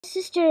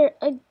Sister,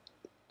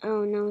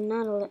 oh no,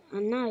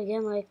 not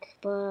again, like,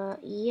 but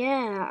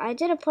yeah, I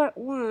did a part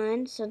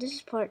 1, so this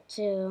is part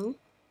 2.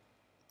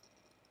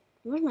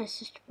 Where's my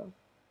sister, bro?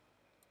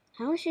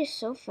 How is she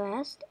so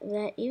fast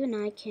that even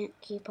I can't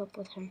keep up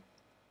with her?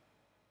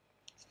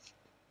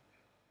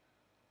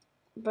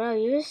 Bro,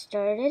 you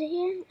started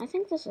here? I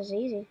think this is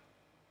easy.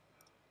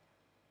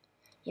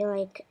 Yeah,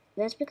 like,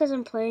 that's because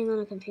I'm playing on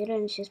a computer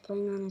and she's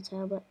playing on a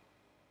tablet.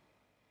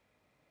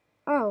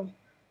 Oh.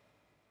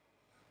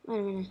 Wait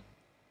a minute.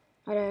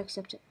 How do I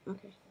accept it?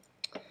 Okay.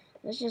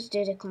 Let's just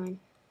do decline.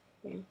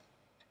 Yeah.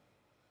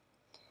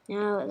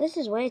 Now, this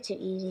is way too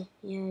easy.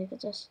 Yeah, you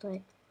could just,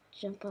 like,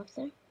 jump off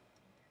there.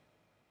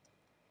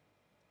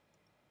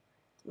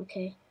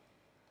 Okay.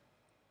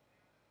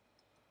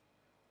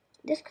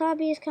 This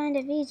copy is kind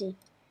of easy.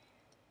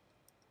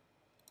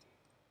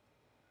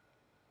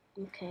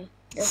 Okay.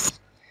 This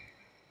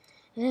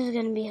is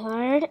gonna be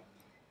hard.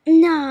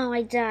 No,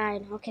 I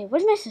died. Okay,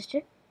 where's my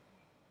sister?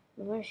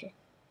 Where is she?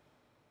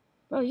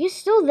 Bro, you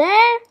still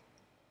there?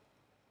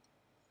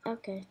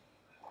 Okay.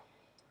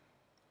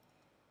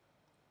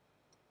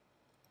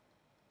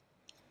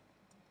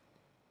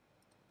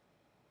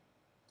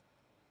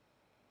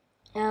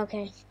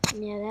 Okay.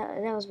 Yeah,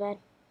 that was bad.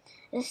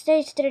 This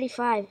stage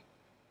 35.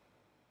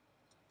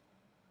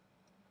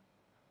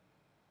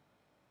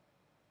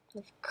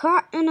 With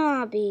cotten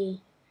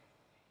obby.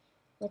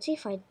 Let's see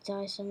if I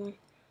die somewhere.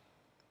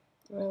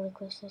 Really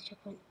close to the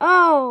checkpoint.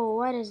 Oh,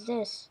 what is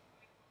this?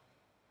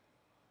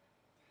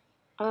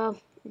 Oh,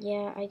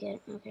 yeah, I get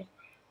it. Okay.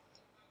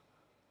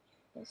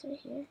 Go through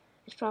here.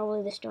 It's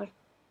probably this door.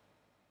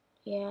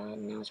 Yeah,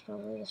 now it's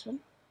probably this one.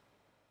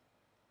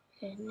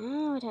 Okay,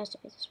 now it has to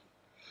be this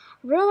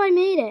one. Bro, I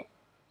made it.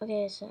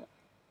 Okay, so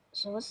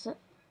what's the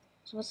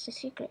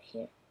secret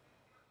here?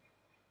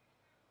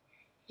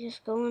 You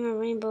just go on a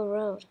rainbow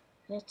road.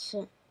 That's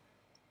it.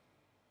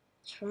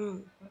 It's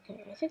wrong.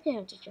 Okay, I think I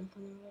have to jump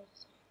on the road.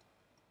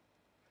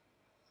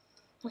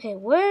 Okay,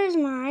 where's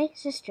my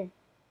sister?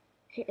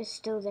 She is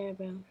still there,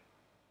 bro.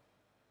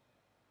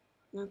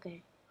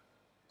 Okay.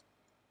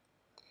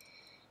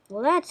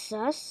 Well, that's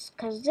sus,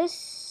 cause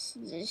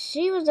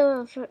she was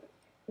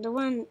the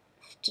one.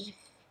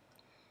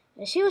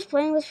 She was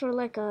playing this for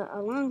like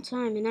a long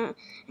time, and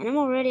I'm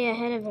already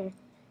ahead of her.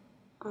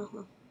 Oh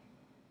well.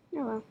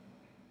 Oh well.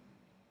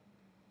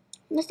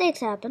 Mistakes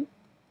happen.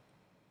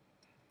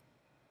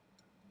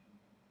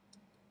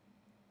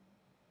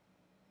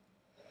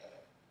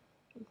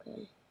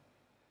 Okay.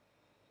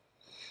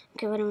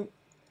 Okay, wait a minute.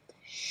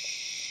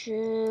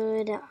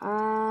 Should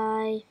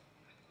I?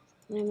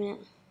 Wait a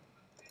minute.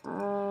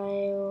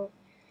 I'll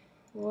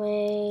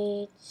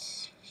wait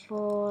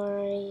for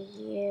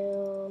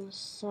you,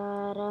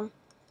 Sarah.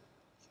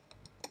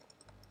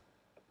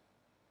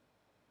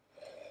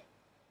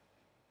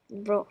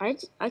 Bro,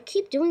 I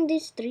keep doing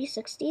these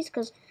 360s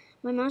because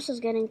my mouse is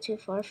getting too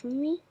far from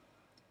me.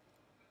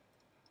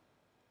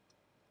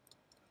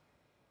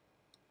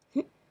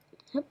 Hup,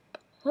 hup,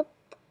 hup,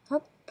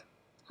 hup,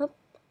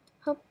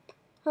 hup,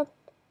 hup,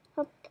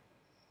 hup.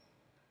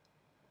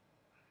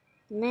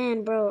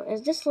 Man, bro,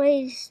 is this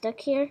lady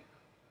stuck here?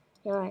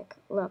 You're like,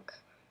 look,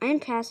 I'm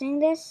passing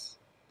this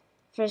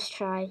first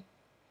try.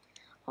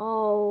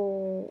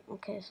 Oh,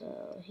 okay,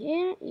 so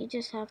here you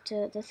just have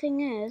to, the thing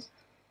is,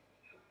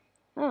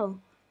 oh,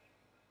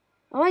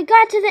 I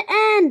got to the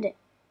end!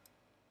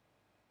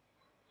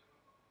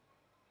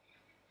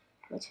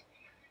 What?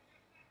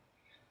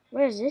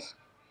 Where is this?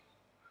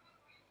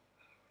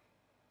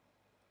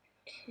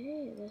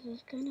 Okay, this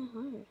is kind of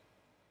hard.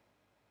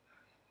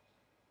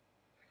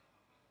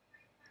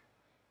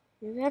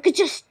 Maybe I could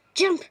just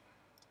jump.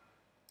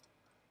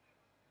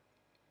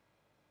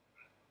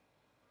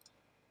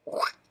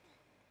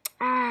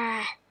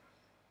 Ah.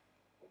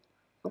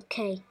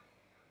 Okay.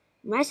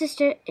 My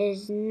sister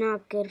is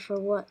not good for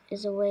what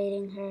is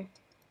awaiting her.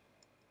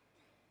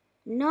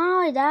 No,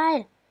 I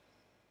died.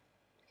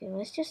 Okay,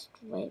 let's just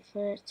wait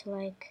for it to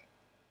like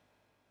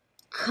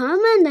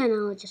come and then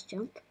I'll just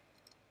jump.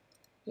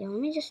 Yeah, let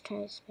me just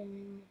try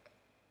spamming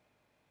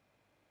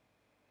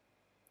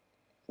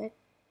like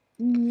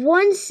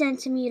 1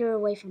 centimeter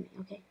away from me.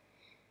 Okay.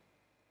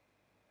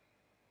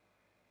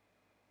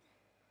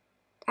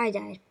 I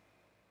died.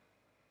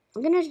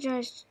 I'm gonna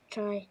just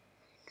try.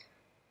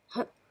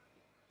 Huh.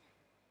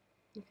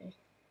 Okay.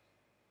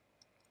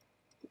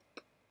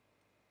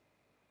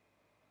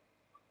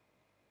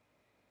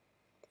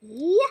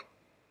 Yeah.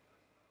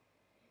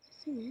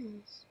 The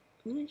thing is,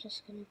 I'm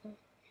just gonna go.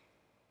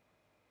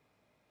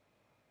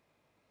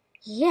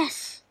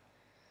 Yes!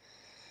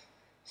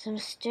 Some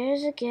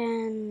stairs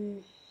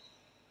again.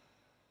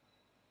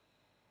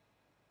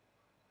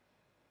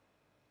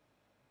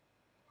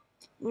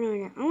 Wait a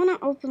minute. I wanna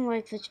open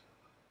like the.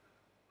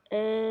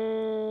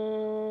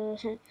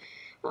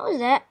 What was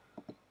that?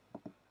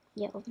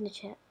 Yeah, open the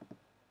chat.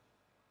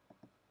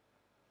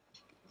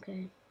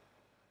 Okay.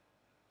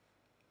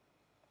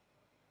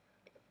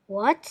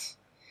 What?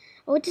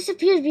 Oh, it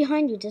disappears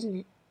behind you, doesn't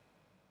it?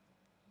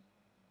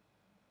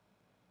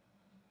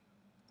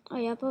 Oh,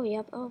 yep, oh,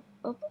 yep, oh.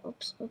 Oops,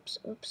 oops, oops,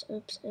 oops,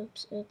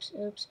 oops, oops,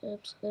 oops,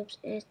 oops, oops.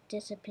 It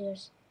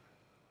disappears.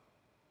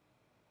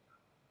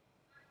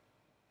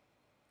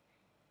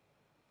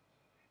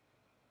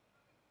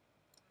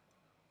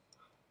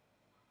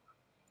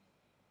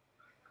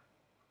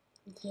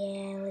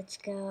 Yeah, let's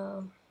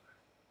go.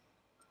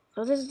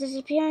 Oh, this is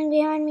disappearing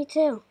behind me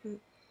too. Let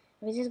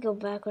me just go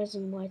backwards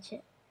and watch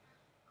it.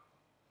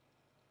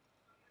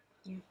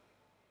 Yeah.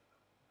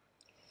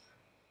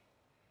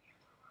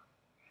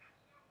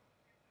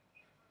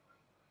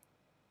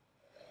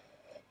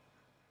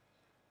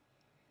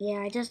 Yeah,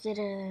 I just did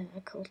a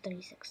cool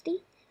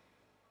 360.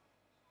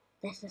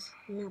 This is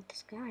not the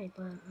sky,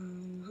 but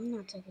I'm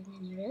not taking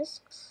any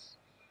risks.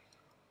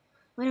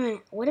 Wait a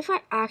minute. What if I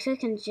actually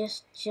can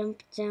just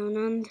jump down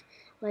on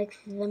like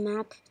the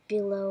map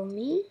below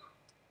me?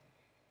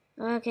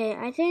 Okay,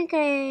 I think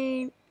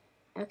okay,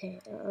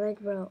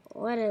 like bro,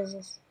 what is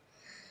this?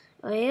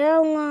 Oh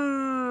hell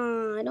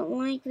no! I don't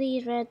like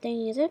these red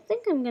thingies. I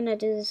think I'm gonna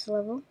do this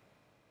level.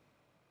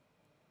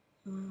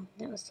 Oh,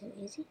 that was too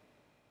easy.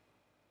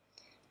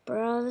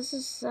 Bro, this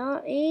is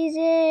so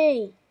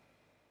easy!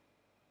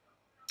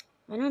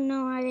 I don't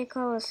know why they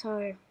call us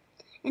hard.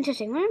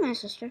 Interesting, where am I,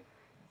 sister?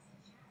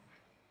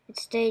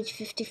 It's stage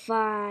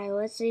 55.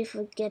 Let's see if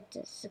we get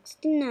to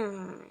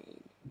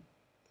 69.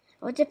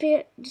 Oh,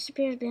 it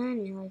disappears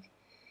behind me. Like,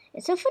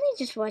 it's so funny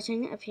just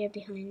watching it appear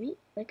behind me.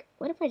 Like,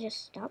 what if I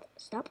just stop?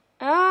 Stop.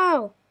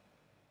 Oh!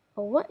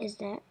 Oh, what is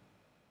that?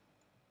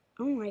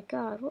 Oh my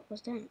god, what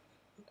was that?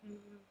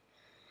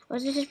 Oh,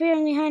 it's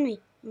disappearing behind me.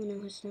 Oh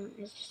no, it's not.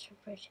 It's just a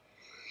bridge.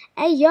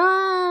 Hey,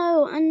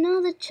 yo!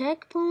 Another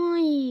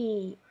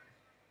checkpoint!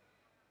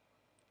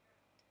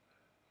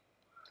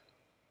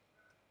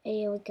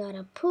 Hey, we got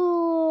a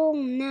pool.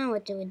 Now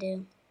what do we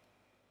do?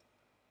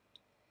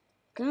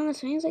 Go on the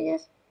swings, I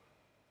guess?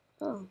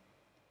 Oh.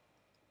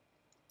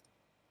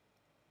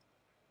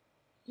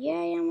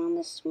 Yay, I'm on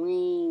the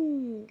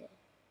swing.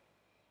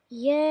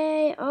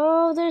 Yay.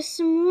 Oh, there's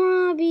some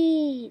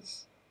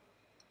obbies.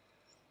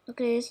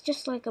 Okay, it's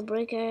just like a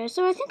break area.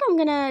 So I think I'm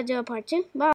gonna do a part 2. Bye.